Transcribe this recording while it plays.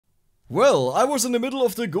Well, I was in the middle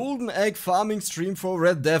of the golden egg farming stream for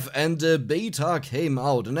Red Death and the beta came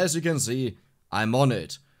out, and as you can see, I'm on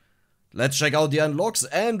it. Let's check out the unlocks,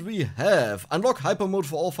 and we have unlock hyper mode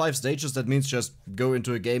for all 5 stages. That means just go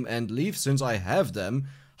into a game and leave since I have them.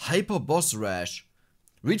 Hyper boss rash.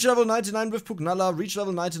 Reach level 99 with Pugnala, reach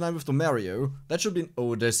level 99 with Domario. That should be,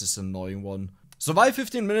 oh, this is an annoying one. Survive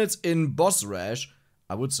 15 minutes in boss rash,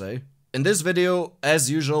 I would say. In this video,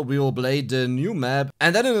 as usual, we will play the new map,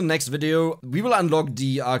 and then in the next video, we will unlock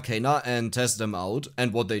the Arcana and test them out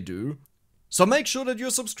and what they do. So make sure that you're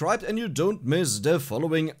subscribed and you don't miss the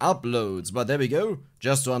following uploads. But there we go.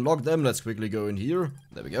 Just to unlock them, let's quickly go in here.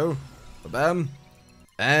 There we go. Bam.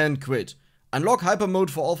 And quit. Unlock hyper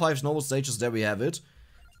mode for all 5 normal stages, there we have it.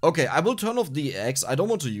 Okay, I will turn off the X, I don't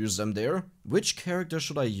want to use them there. Which character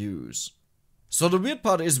should I use? So the weird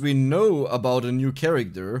part is we know about a new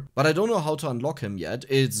character, but I don't know how to unlock him yet.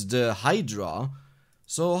 It's the Hydra.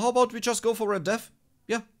 So how about we just go for Red Death?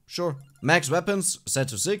 Yeah, sure. Max weapons set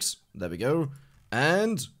to 6. There we go.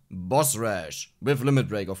 And boss rash with limit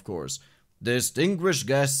break, of course. Distinguished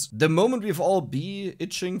guest, the moment we've all been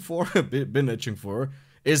itching for,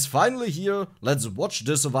 is finally here. Let's watch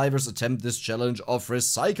the survivors attempt this challenge of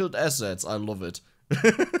recycled assets. I love it.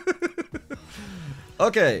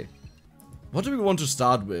 Okay. What do we want to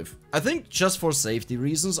start with? I think just for safety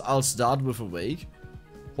reasons, I'll start with Awake.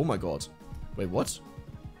 Oh my god. Wait, what?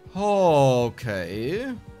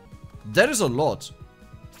 Okay. That is a lot.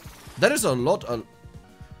 That is a lot.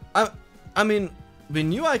 I mean, we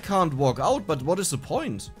knew I can't walk out, but what is the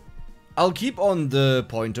point? I'll keep on the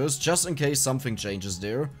pointers just in case something changes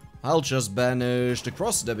there. I'll just banish the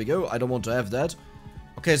cross. There we go. I don't want to have that.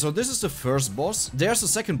 Okay, so this is the first boss. There's the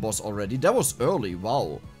second boss already. That was early.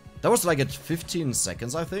 Wow. That was like at 15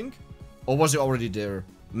 seconds, I think. Or was he already there?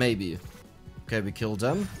 Maybe. Okay, we killed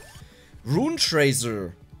them. Rune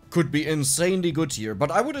Tracer could be insanely good here,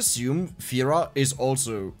 but I would assume Fira is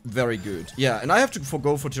also very good. Yeah, and I have to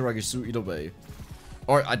go for Tiragisu either way.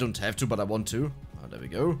 Or I don't have to, but I want to. Oh, there we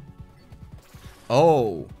go.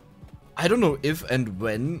 Oh. I don't know if and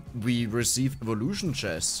when we receive evolution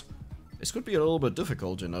chests. This could be a little bit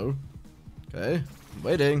difficult, you know. Okay, I'm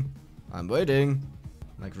waiting. I'm waiting.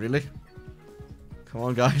 Like, really? Come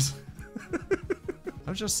on, guys.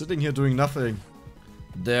 I'm just sitting here doing nothing.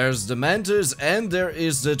 There's the Mantis, and there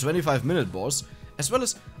is the 25-minute boss. As well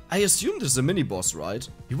as, I assume this is a mini-boss, right?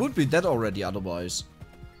 He would be dead already otherwise.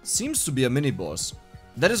 Seems to be a mini-boss.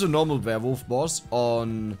 That is a normal werewolf boss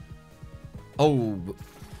on... Oh,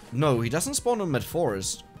 no, he doesn't spawn on Mad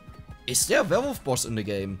Forest. Is there a werewolf boss in the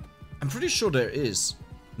game? I'm pretty sure there is.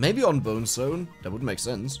 Maybe on Bone Zone, that would make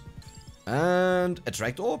sense. And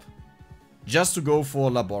Attract Orb? Just to go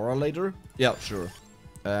for Labora later? Yeah, sure.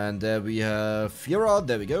 And there we have Fira,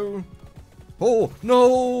 there we go. Oh,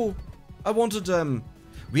 no! I wanted them.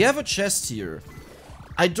 We have a chest here.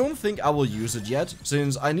 I don't think I will use it yet,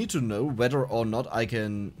 since I need to know whether or not I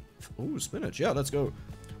can... Oh, spinach, yeah, let's go.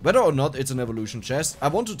 Whether or not it's an evolution chest, I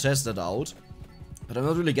want to test that out. But I'm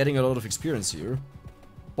not really getting a lot of experience here.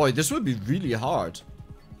 Boy, this will be really hard.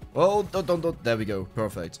 Oh, don't. There we go,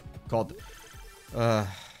 perfect. God.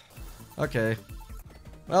 Okay.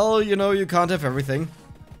 Well, you know, you can't have everything.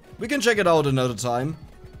 We can check it out another time.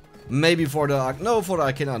 Maybe for the... No, for the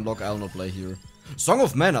Arcana unlock, I'll not play here. Song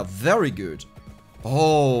of Mana, very good.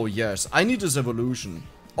 Oh, yes. I need this evolution.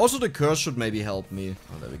 Also, the curse should maybe help me.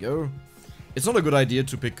 Oh, there we go. It's not a good idea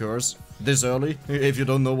to pick curse this early, if you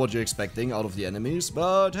don't know what you're expecting out of the enemies.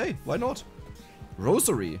 But, hey, why not?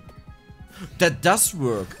 Rosary. That does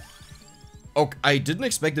work. Okay, I didn't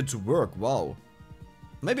expect it to work, wow.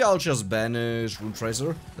 Maybe I'll just banish Rune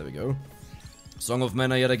Tracer. There we go. Song of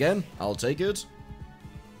Mana yet again. I'll take it.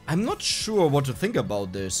 I'm not sure what to think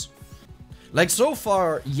about this. Like, so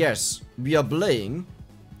far, yes, we are playing.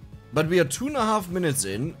 But we are 2.5 minutes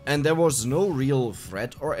in, and there was no real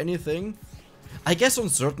threat or anything. I guess on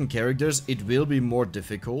certain characters it will be more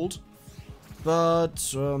difficult.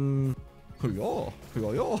 But, yeah.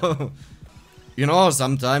 You know,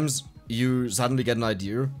 sometimes you suddenly get an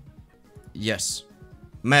idea. Yes.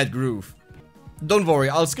 Mad Groove. Don't worry,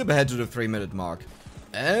 I'll skip ahead to the 3-minute mark.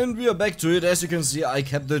 And we are back to it. As you can see, I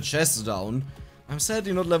kept the chest down. I'm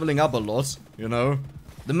sadly not leveling up a lot, you know.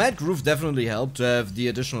 The Mad Groove definitely helped to have the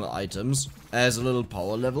additional items as a little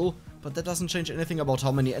power level, but that doesn't change anything about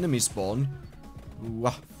how many enemies spawn. Ooh.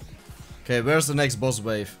 Okay, where's the next boss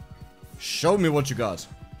wave? Show me what you got.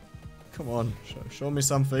 Come on, show me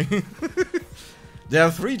something. There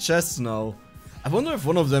are 3 chests now. I wonder if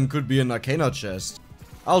one of them could be an Arcana chest.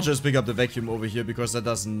 I'll just pick up the vacuum over here because that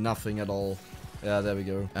does nothing at all. Yeah, there we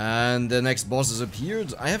go. And the next boss has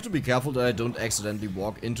appeared. I have to be careful that I don't accidentally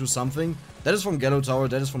walk into something. That is from Gallow Tower,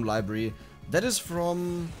 that is from Library. That is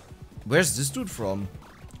from... Where's this dude from?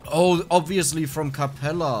 Oh, obviously from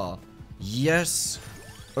Capella. Yes.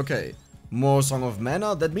 Okay. More Song of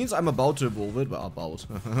Mana. That means I'm about to evolve it. Well, about.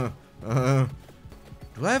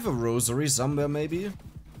 Do I have a rosary somewhere, maybe?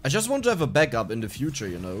 I just want to have a backup in the future,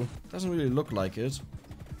 you know. Doesn't really look like it.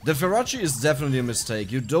 The Firachi is definitely a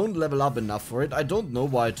mistake. You don't level up enough for it. I don't know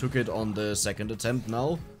why I took it on the second attempt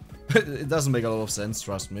now. It doesn't make a lot of sense,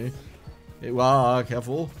 trust me. Wow,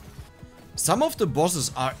 careful. Some of the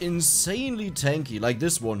bosses are insanely tanky, like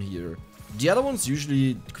this one here. The other ones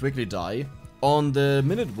usually quickly die. On the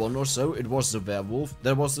minute one or so, it was the werewolf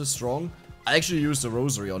that was this strong. I actually used a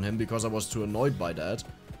rosary on him because I was too annoyed by that.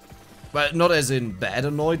 Well, not as in bad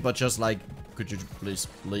annoyed, but just like, could you please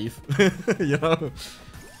leave? You know?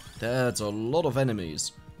 That's a lot of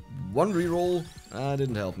enemies. One reroll,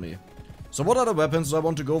 didn't help me. So what other weapons do I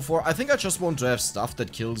want to go for? I think I just want to have stuff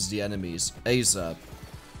that kills the enemies ASAP.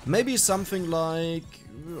 Maybe something like...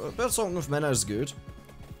 Song of Mana is good,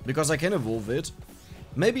 because I can evolve it.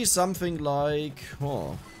 Maybe something like...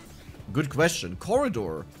 Oh, good question.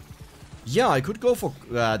 Corridor. Yeah, I could go for...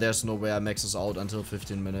 there's no way I max this out until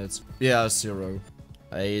 15 minutes. Yeah, 0.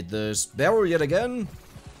 I ate the Sparrow yet again.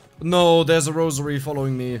 No, there's a rosary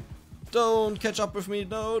following me. Don't catch up with me.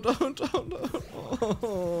 No, don't.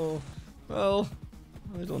 Oh, well,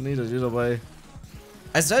 I don't need it either way.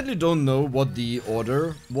 I sadly don't know what the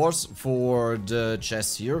order was for the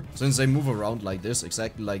chests here, since they move around like this,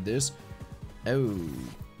 exactly like this. Oh,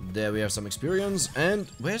 there we have some experience. And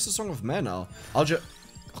where's the Song of Mana? I'll just...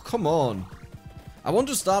 Oh, come on. I want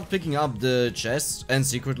to start picking up the chests, and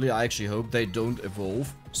secretly I actually hope they don't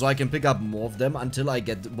evolve, so I can pick up more of them until I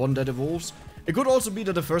get one that evolves. It could also be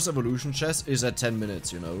that the first evolution chest is at 10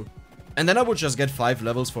 minutes, you know. And then I would just get 5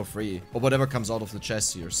 levels for free, or whatever comes out of the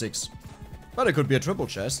chest here, 6. But it could be a triple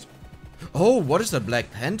chest. Oh, what is that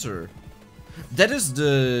Black Panther? That is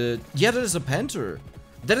the... Yeah, that is a panther.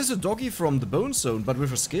 That is a doggy from the Bone Zone, but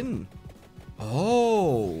with a skin.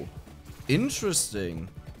 Oh, interesting.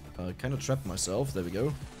 I kind of trapped myself. There we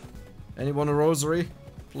go. Anyone a rosary?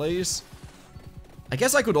 Please? I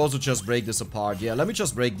guess I could also just break this apart. Yeah, let me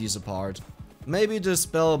just break these apart. Maybe the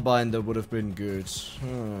Spellbinder would have been good.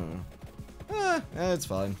 It's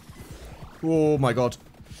fine. Oh my god.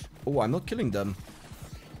 Oh, I'm not killing them.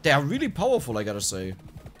 They are really powerful, I gotta say.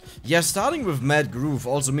 Yeah, starting with Mad Groove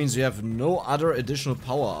also means you have no other additional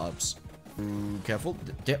power-ups. Careful.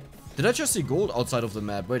 Did I just see gold outside of the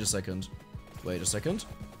map? Wait a second. Wait a second.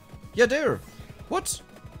 Yeah, there. What?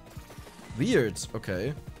 Weird.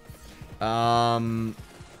 Okay.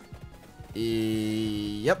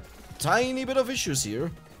 Yep. Tiny bit of issues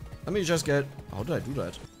here. Let me just get... How did I do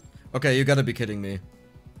that? Okay, you gotta be kidding me.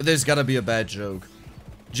 There's gotta be a bad joke.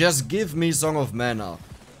 Just give me Song of Mana.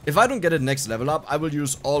 If I don't get it next level up, I will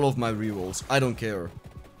use all of my rerolls. I don't care.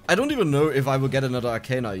 I don't even know if I will get another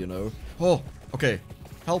Arcana, you know. Oh, okay.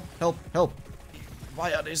 Help, help, help.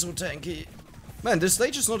 Why are they so tanky? Man, this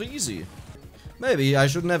stage is not easy. Maybe I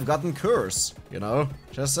shouldn't have gotten Curse, you know?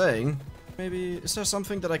 Just saying. Maybe, is there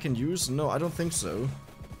something that I can use? No, I don't think so.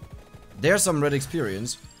 There's some red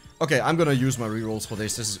experience. Okay, I'm gonna use my rerolls for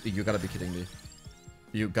this. This is, you gotta be kidding me.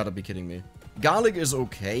 You gotta be kidding me. Garlic is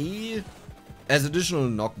okay as additional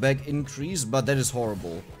knockback increase, but that is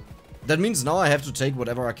horrible. That means now I have to take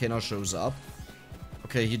whatever Arcana shows up.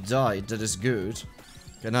 Okay, he died. That is good.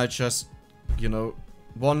 Can I just, you know,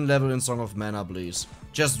 one level in Song of Mana, please?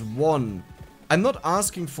 Just one. I'm not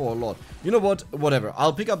asking for a lot. You know what? Whatever.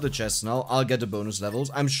 I'll pick up the chests now. I'll get the bonus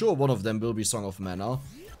levels. I'm sure one of them will be Song of Mana.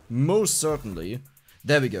 Most certainly.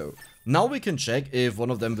 There we go. Now we can check if one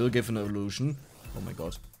of them will give an evolution. Oh my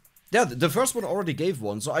god. Yeah, the first one already gave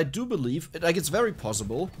one, so I do believe, like, it's very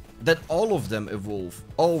possible that all of them evolve.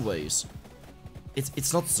 Always.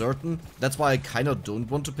 It's not certain. That's why I kind of don't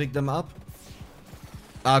want to pick them up.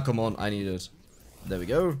 Ah, come on, I need it. There we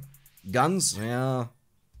go. Guns, yeah.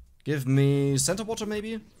 Give me Center Water,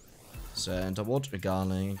 maybe? Center Water,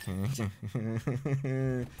 garlic.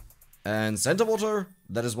 And Center Water,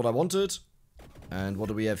 that is what I wanted. And what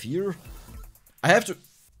do we have here? I have to...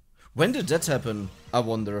 When did that happen? I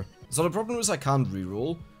wonder. So the problem is I can't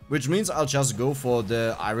reroll, which means I'll just go for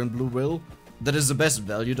the Iron Blue Will. That is the best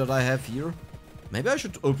value that I have here. Maybe I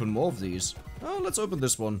should open more of these. Oh, let's open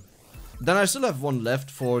this one. Then I still have one left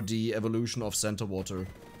for the evolution of Center Water.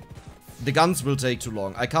 The guns will take too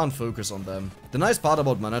long. I can't focus on them. The nice part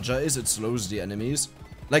about Manager is it slows the enemies.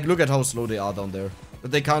 Like, look at how slow they are down there.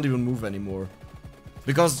 That they can't even move anymore.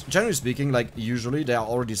 Because, generally speaking, like, usually they are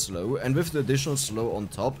already slow, and with the additional slow on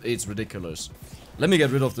top, it's ridiculous. Let me get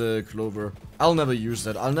rid of the clover. I'll never use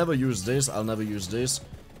that. I'll never use this. I'll never use this.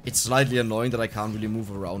 It's slightly annoying that I can't really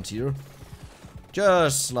move around here.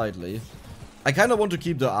 Just slightly. I kind of want to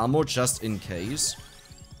keep the armor just in case.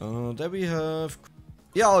 There we have...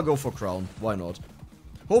 Yeah, I'll go for crown. Why not?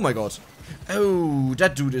 Oh my god. Oh,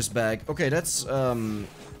 that dude is back. Okay, that's... Oh,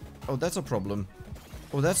 that's a problem.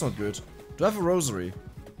 Oh, that's not good. Do I have a rosary?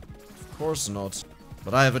 Of course not.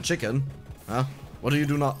 But I have a chicken. Huh? What do you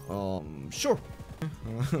do now? Sure.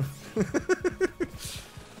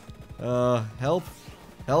 Help.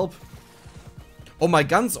 Help. Oh, my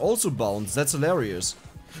guns also bounce. That's hilarious.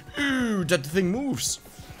 Ooh, that thing moves.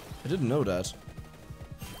 I didn't know that.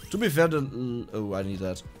 To be fair, oh, I need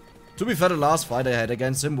that. To be fair, the last fight I had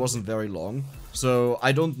against him wasn't very long. So,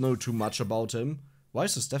 I don't know too much about him. Why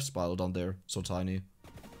is the death spiral down there so tiny?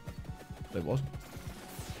 Wait, what?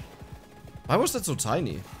 Why was that so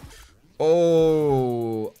tiny?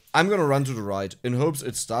 Oh, I'm gonna run to the right in hopes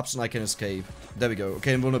it stops and I can escape. There we go.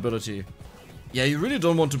 Okay, invulnerability. Yeah, you really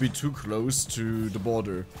don't want to be too close to the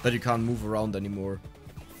border that you can't move around anymore.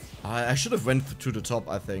 I should have went to the top,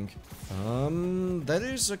 I think. That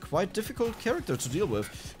is a quite difficult character to deal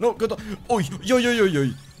with. No, good. Oh, yo, yo, yo,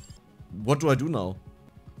 yo. What do I do now?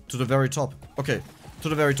 To the very top. Okay, to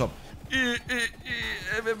the very top.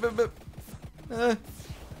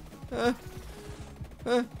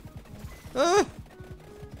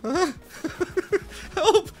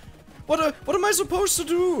 Help! What am I supposed to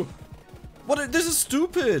do? This is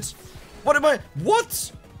stupid.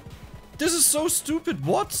 What? This is so stupid.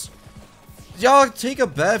 What? Yeah, take a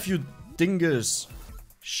bath, you dingus.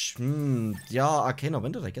 Yeah, Arcana,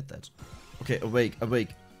 when did I get that? Okay, awake. Okay,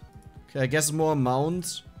 I guess more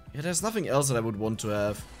mount. Yeah, there's nothing else that I would want to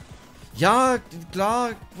have. Yeah,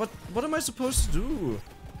 klar. What am I supposed to do?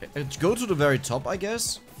 Go to the very top, I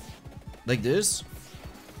guess? Like this?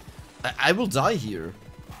 I will die here.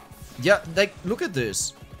 Yeah, like, look at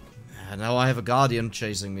this. Now I have a guardian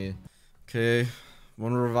chasing me. Okay,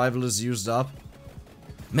 one revival is used up.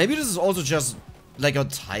 Maybe this is also just like a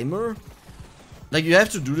timer? Like you have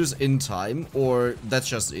to do this in time, or that's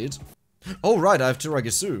just it? Oh right, I have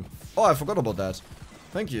Tiramisu. Oh, I forgot about that.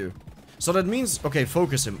 Thank you. So that means, okay,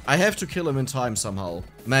 focus him. I have to kill him in time somehow,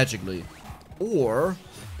 magically. Or,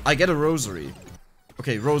 I get a rosary.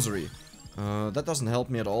 Okay, rosary. That doesn't help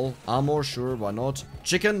me at all. Armor, sure, why not?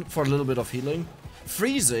 Chicken for a little bit of healing.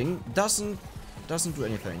 Freezing doesn't do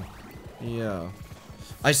anything. Yeah.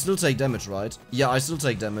 I still take damage, right? Yeah, I still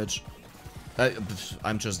take damage.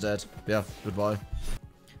 I'm just dead. Yeah, goodbye.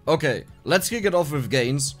 Okay, let's kick it off with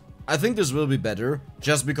gains. I think this will be better,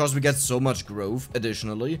 just because we get so much growth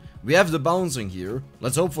additionally. We have the bouncing here.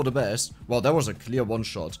 Let's hope for the best. Wow, that was a clear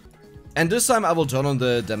one-shot. And this time I will turn on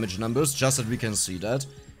the damage numbers, just that we can see that.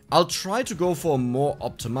 I'll try to go for a more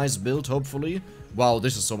optimized build, hopefully. Wow,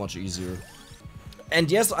 this is so much easier.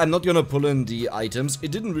 And yes, I'm not gonna pull in the items.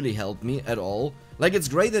 It didn't really help me at all. Like, it's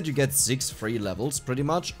great that you get 6 free levels, pretty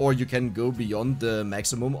much. Or you can go beyond the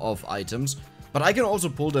maximum of items. But I can also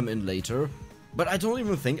pull them in later. But I don't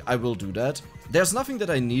even think I will do that. There's nothing that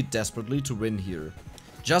I need desperately to win here.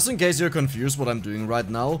 Just in case you're confused what I'm doing right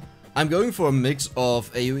now, I'm going for a mix of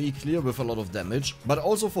AoE clear with a lot of damage, but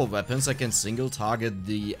also for weapons I can single target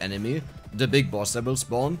the enemy, the big boss that will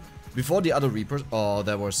spawn, before the other Reapers. Oh,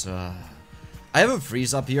 there was... I have a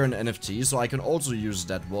freeze up here in NFT, so I can also use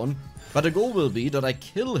that one. But the goal will be that I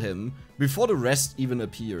kill him before the rest even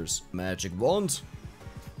appears. Magic wand.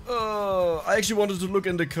 I actually wanted to look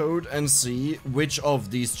in the code and see which of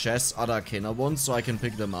these chests are the Arcana ones, so I can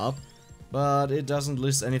pick them up. But it doesn't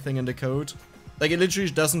list anything in the code. Like, it literally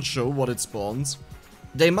doesn't show what it spawns.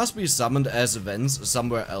 They must be summoned as events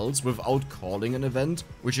somewhere else without calling an event,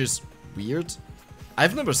 which is weird.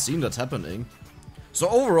 I've never seen that happening. So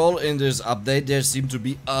overall in this update there seem to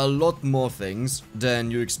be a lot more things than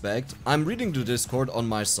you expect. I'm reading the Discord on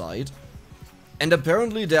my side. And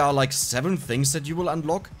apparently there are like 7 things that you will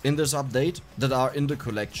unlock in this update that are in the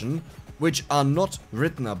collection, which are not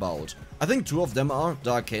written about. I think 2 of them are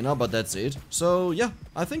the Arcana, but that's it. So yeah,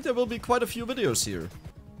 I think there will be quite a few videos here.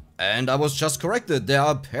 And I was just corrected, there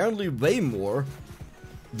are apparently way more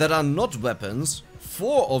that are not weapons.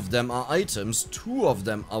 4 of them are items, 2 of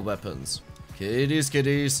them are weapons. Kitties,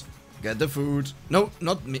 kitties, get the food. No,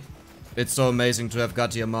 not me. It's so amazing to have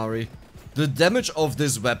Gatti Amari. The damage of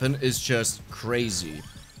this weapon is just crazy.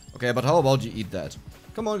 Okay, but how about you eat that?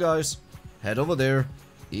 Come on, guys. Head over there.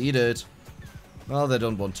 Eat it. Well, they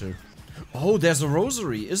don't want to. Oh, there's a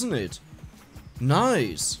rosary, isn't it?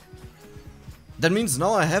 Nice. That means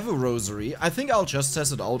now I have a rosary. I think I'll just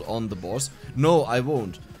test it out on the boss. No, I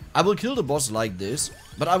won't. I will kill the boss like this,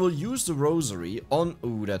 but I will use the rosary on...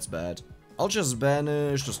 Ooh, that's bad. I'll just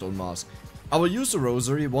banish the stone mask. I will use the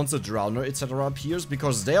rosary once the drowner, etc. appears,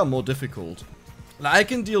 because they are more difficult. Like, I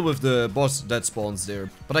can deal with the boss that spawns there,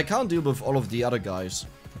 but I can't deal with all of the other guys.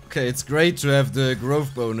 Okay, it's great to have the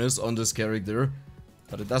growth bonus on this character,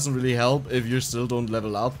 but it doesn't really help if you still don't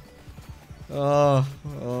level up.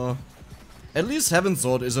 At least Heaven's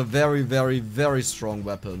Sword is a very, very, very strong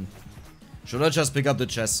weapon. Should I just pick up the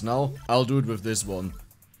chest now? I'll do it with this one.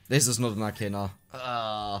 This is not an Arcana.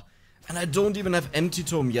 And I don't even have Empty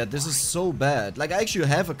Tome yet. This is so bad. Like, I actually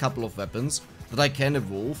have a couple of weapons that I can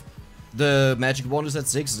evolve. The magic wand is at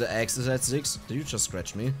 6, the axe is at 6. Did you just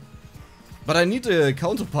scratch me? But I need the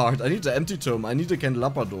counterpart. I need the Empty Tome. I need the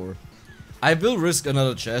Candelabra door. I will risk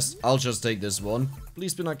another chest. I'll just take this one.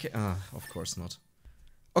 Please be an Arcana. Of course not.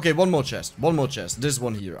 Okay, one more chest. One more chest. This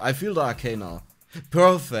one here. I feel the Arcana.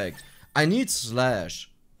 Perfect. I need Slash.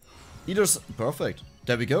 Perfect.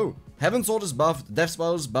 There we go. Heaven's Sword is buffed. Death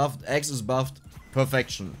Spiral is buffed. Axe is buffed.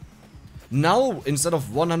 Perfection. Now, instead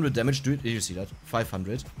of 100 damage, did you see that?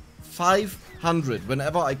 500. 500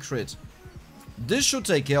 whenever I crit. This should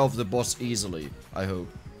take care of the boss easily. I hope.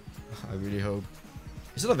 I really hope.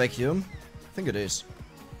 Is it a vacuum? I think it is.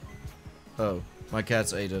 Oh, my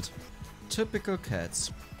cats ate it. Typical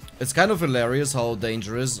cats. It's kind of hilarious how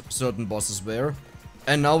dangerous certain bosses were.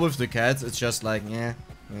 And now with the cats, it's just like,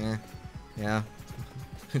 yeah.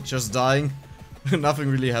 Just dying. Nothing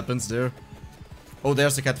really happens there. Oh,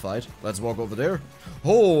 there's the cat fight. Let's walk over there.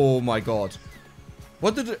 Oh my god.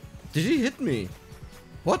 What did he hit me?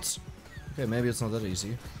 What? Okay, maybe it's not that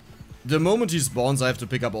easy. The moment he spawns, I have to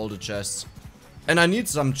pick up all the chests. And I need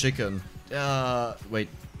some chicken. Wait.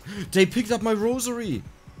 They picked up my rosary.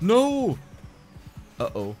 No.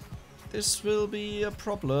 Uh-oh. This will be a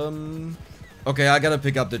problem. Okay, I gotta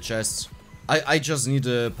pick up the chests. I just need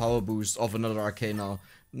a power boost of another Arcana.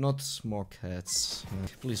 Not more cats.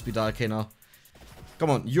 Please be the Arcana. Come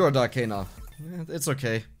on, you're the Arcana. It's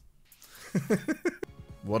okay.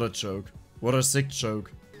 What a joke. What a sick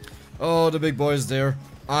joke. Oh, the big boy is there.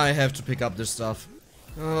 I have to pick up this stuff.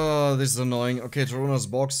 Oh, this is annoying. Okay, Torona's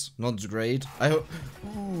box. Not great. I hope...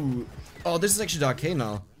 Ooh. Oh, this is actually the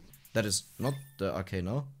Arcana. That is not the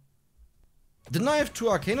Arcana. Didn't I have 2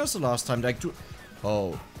 Arcanas the last time? Like 2...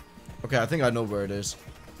 Oh. Okay, I think I know where it is.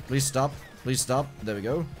 Please stop. Please stop. There we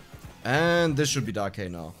go. And this should be the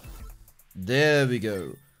Arcana. There we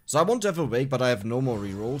go. So I want to have Awake, but I have no more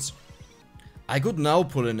rerolls. I could now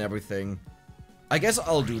pull in everything. I guess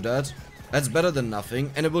I'll do that. That's better than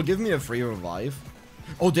nothing. And it will give me a free revive.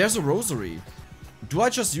 Oh, there's a rosary. Do I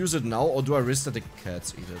just use it now, or do I risk that the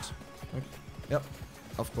cats eat it? Okay. Yep.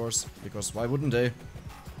 Of course. Because why wouldn't they?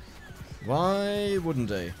 Why wouldn't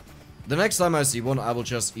they? The next time I see one, I will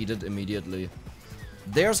just eat it immediately.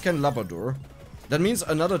 There's Candelabra door. That means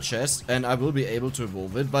another chest, and I will be able to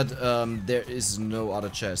evolve it, but there is no other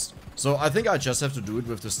chest. So I think I just have to do it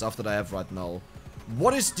with the stuff that I have right now.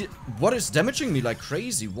 What is damaging me like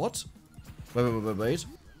crazy? What? Wait.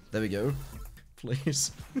 There we go.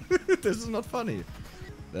 Please. This is not funny.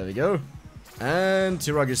 There we go. And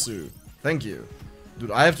Tiragisu. Thank you.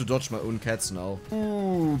 Dude, I have to dodge my own cats now.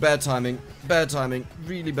 Ooh, bad timing. Bad timing.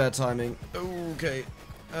 Really bad timing. Okay.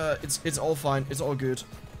 It's all fine. It's all good.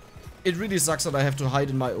 It really sucks that I have to hide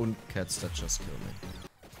in my own cats that just kill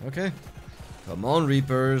me. Okay. Come on,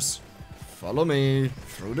 Reapers. Follow me.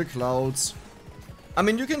 Through the clouds. I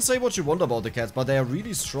mean, you can say what you want about the cats, but they are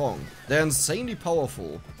really strong. They're insanely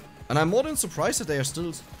powerful. And I'm more than surprised that they are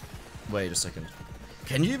still... Wait a second.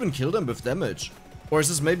 Can you even kill them with damage? Or is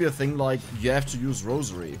this maybe a thing like you have to use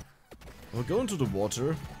Rosary? We'll go into the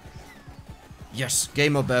water. Yes,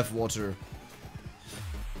 gamer bath water.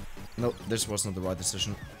 No, this was not the right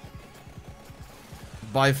decision.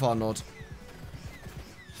 By far not.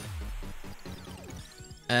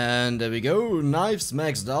 And there we go, knives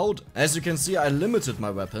maxed out. As you can see, I limited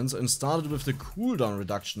my weapons and started with the cooldown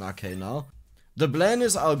reduction Arcana. The plan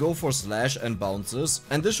is I'll go for slash and bounces,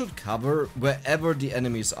 and this should cover wherever the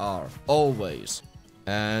enemies are, always.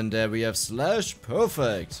 And there we have slash,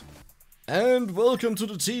 perfect. And welcome to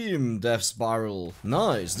the team, Death Spiral.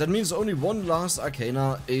 Nice, that means only one last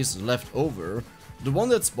Arcana is left over. The one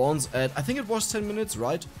that spawns at, I think it was 10 minutes,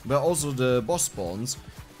 right? Where also the boss spawns.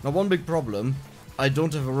 Now one big problem, I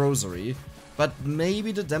don't have a rosary. But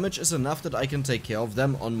maybe the damage is enough that I can take care of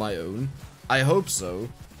them on my own. I hope so.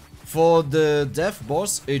 For the death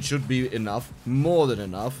boss, it should be enough, more than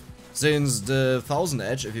enough. Since the 1000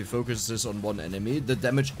 edge, if he focuses on one enemy, the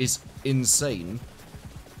damage is insane.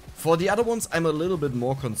 For the other ones, I'm a little bit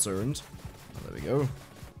more concerned. There we go.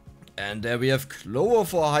 And there we have Clover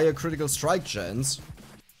for a higher critical strike chance.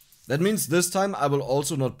 That means this time I will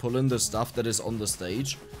also not pull in the stuff that is on the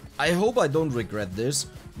stage. I hope I don't regret this,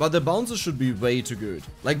 but the bounces should be way too good.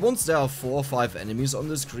 Like once there are 4 or 5 enemies on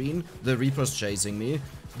the screen, the Reapers chasing me,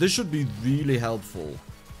 this should be really helpful.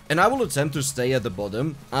 And I will attempt to stay at the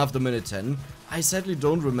bottom after minute 10. I sadly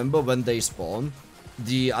don't remember when they spawn,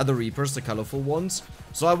 the other Reapers, the colorful ones.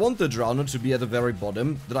 So I want the Drowner to be at the very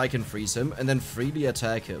bottom, that I can freeze him and then freely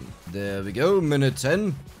attack him. There we go, minute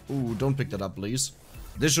 10. Ooh, don't pick that up please.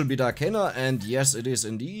 This should be the Arcana, and yes it is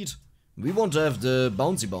indeed. We want to have the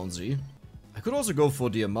bouncy. I could also go for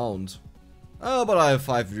the amount. But I have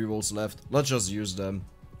 5 rerolls left, let's just use them.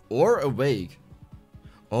 Or Awake.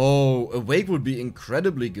 Oh, Awake would be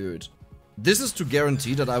incredibly good. This is to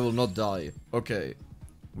guarantee that I will not die. Okay.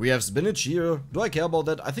 We have Spinach here. Do I care about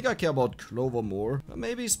that? I think I care about Clover more.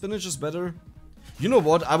 Maybe Spinach is better. You know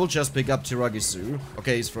what? I will just pick up Tiragisu.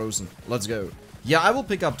 Okay, he's frozen. Let's go. Yeah, I will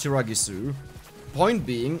pick up Tiragisu. Point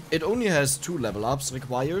being, it only has 2 level ups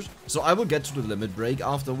required. So I will get to the limit break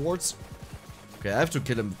afterwards. Okay, I have to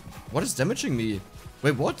kill him. What is damaging me?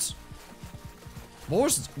 Wait, what?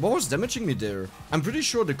 What was damaging me there? I'm pretty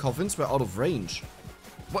sure the coffins were out of range.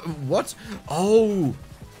 What? Oh!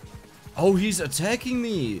 Oh, he's attacking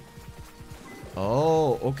me!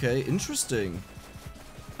 Oh, okay, interesting.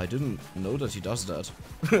 I didn't know that he does that.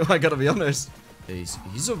 I gotta be honest. He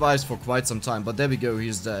survives for quite some time, but there we go,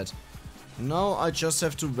 he's dead. Now I just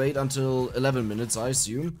have to wait until 11 minutes, I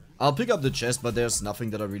assume. I'll pick up the chest, but there's nothing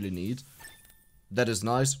that I really need. That is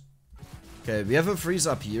nice. Okay, we have a freeze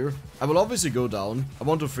up here. I will obviously go down. I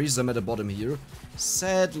want to freeze them at the bottom here.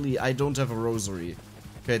 Sadly, I don't have a rosary.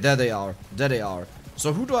 Okay, there they are. There they are.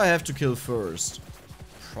 So who do I have to kill first?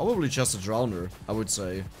 Probably just a Drowner, I would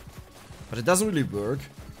say. But it doesn't really work.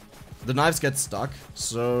 The knives get stuck.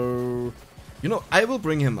 So, you know, I will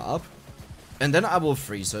bring him up. And then I will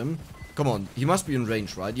freeze him. Come on, he must be in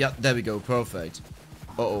range, right? Yeah, there we go. Perfect.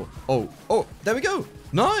 Uh-oh. Oh, there we go.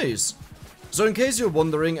 Nice. So in case you're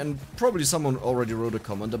wondering, and probably someone already wrote a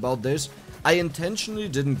comment about this, I intentionally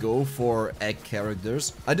didn't go for egg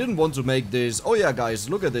characters. I didn't want to make this, oh yeah guys,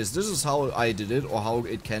 look at this, this is how I did it, or how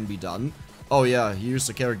it can be done. Oh yeah, he used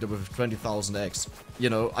a character with 20,000 eggs. You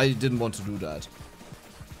know, I didn't want to do that.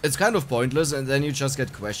 It's kind of pointless, and then you just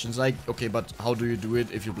get questions like, okay, but how do you do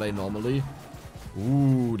it if you play normally?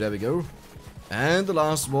 Ooh, there we go. And the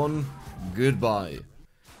last one, goodbye.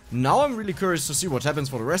 Now I'm really curious to see what happens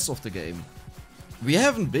for the rest of the game. We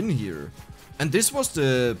haven't been here. And this was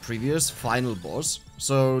the previous final boss.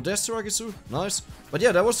 So there's Tiragisu, nice. But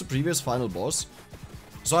yeah, that was the previous final boss.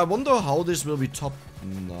 So I wonder how this will be topped.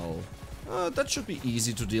 No. That should be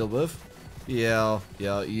easy to deal with. Yeah,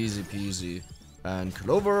 easy peasy. And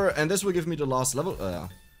Clover, and this will give me the last level.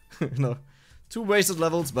 No, 2 wasted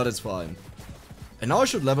levels, but it's fine. And now I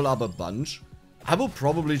should level up a bunch. I will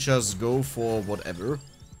probably just go for whatever.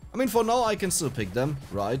 I mean, for now I can still pick them,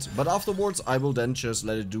 right? But afterwards I will then just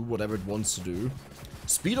let it do whatever it wants to do.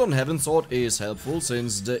 Speed on Heaven's Sword is helpful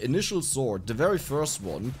since the initial sword, the very first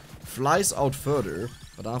one, flies out further.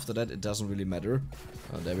 But after that it doesn't really matter.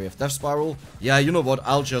 There we have Death Spiral. Yeah, you know what?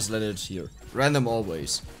 I'll just let it here. Random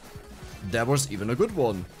always. That was even a good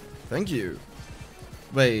one. Thank you.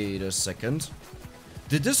 Wait a second.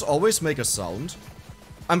 Did this always make a sound?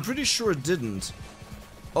 I'm pretty sure it didn't.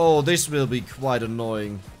 Oh, this will be quite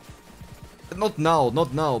annoying. Not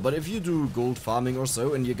now, but if you do gold farming or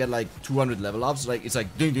so and you get like 200 level ups, like it's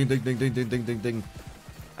like ding ding ding ding ding ding ding ding ding.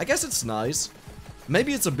 I guess it's nice.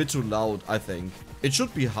 Maybe it's a bit too loud, I think. It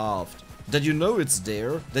should be halved. That you know it's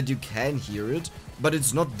there, that you can hear it, but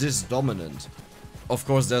it's not this dominant. Of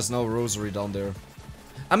course there's no rosary down there.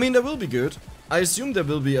 I mean, that will be good. I assume there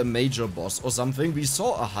will be a major boss or something. We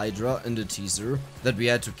saw a Hydra in the teaser that we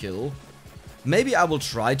had to kill. Maybe I will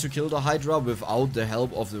try to kill the Hydra without the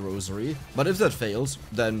help of the rosary, but if that fails,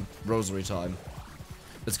 then rosary time.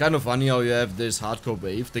 It's kind of funny how you have this hardcore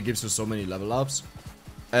wave that gives you so many level ups,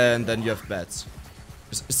 and then you have bats.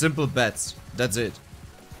 Simple bats, that's it.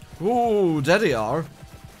 Ooh, there they are.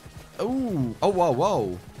 Ooh, oh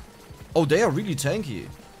wow. Oh, they are really tanky.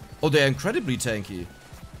 Oh, they are incredibly tanky.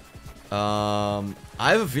 I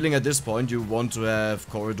have a feeling at this point you want to have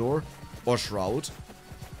Corridor or Shroud.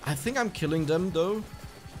 I think I'm killing them though.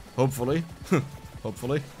 Hopefully.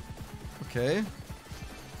 Hopefully. Okay.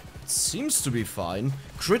 It seems to be fine.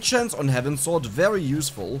 Crit chance on Heaven's Sword, very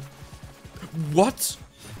useful. What?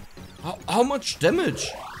 How much damage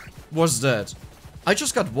was that? I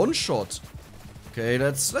just got one shot. Okay,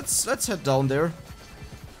 let's head down there.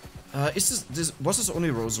 Was this only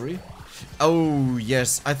rosary? Oh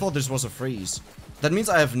yes, I thought this was a freeze. That means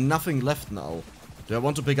I have nothing left now. Do I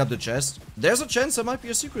want to pick up the chest? There's a chance there might be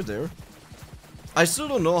a secret there. I still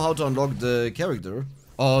don't know how to unlock the character.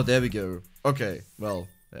 Oh, there we go. Okay, well,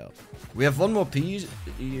 yeah. We have one more piece.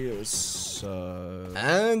 Yes,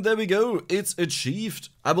 and there we go. It's achieved.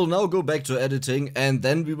 I will now go back to editing and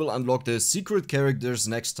then we will unlock the secret characters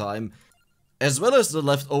next time, as well as the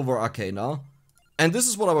leftover arcana. And this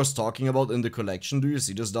is what I was talking about in the collection. Do you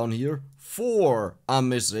see this down here? 4 are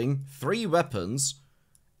missing, 3 weapons,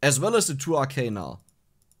 as well as the 2 arcana.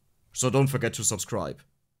 So don't forget to subscribe.